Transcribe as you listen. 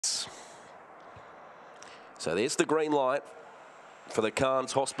So there's the green light for the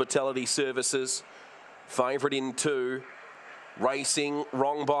Cairns Hospitality Services. Favourite in 2. Racing,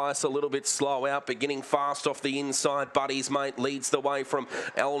 Wrong Bias a little bit slow out, beginning fast off the inside. Buddy's Mate leads the way from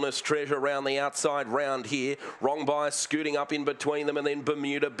Elness Treasure around the outside round here. Wrong Bias scooting up in between them, and then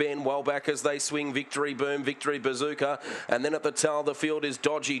Bermuda Ben well back as they swing. Victory Boom, Victory Bazooka, and then at the tail of the field is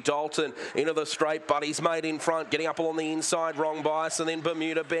Dodgy Dalton into the straight. Buddy's Mate in front, getting up along the inside. Wrong Bias, and then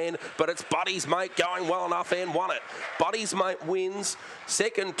Bermuda Ben, but it's Buddy's Mate going well enough and won it. Buddy's Mate wins.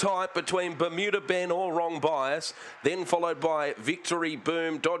 Second type between Bermuda Ben or Wrong Bias, then followed by Victory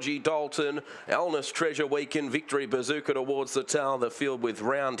Boom, Dodgy Dalton, Elness Treasure Weekend, Victory Bazooka towards the tail of the field with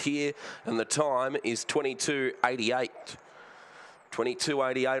round here, and the time is 22.88.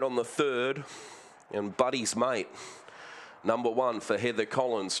 22.88 on the third, and Buddy's Mate, number 1 for Heather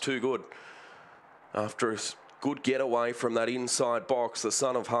Collins, too good. After a good getaway from that inside box, the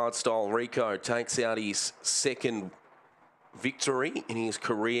son of Hardstyle Rico takes out his second victory in his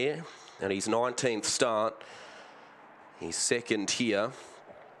career and his 19th start. He's second here,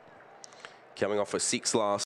 coming off a 6 last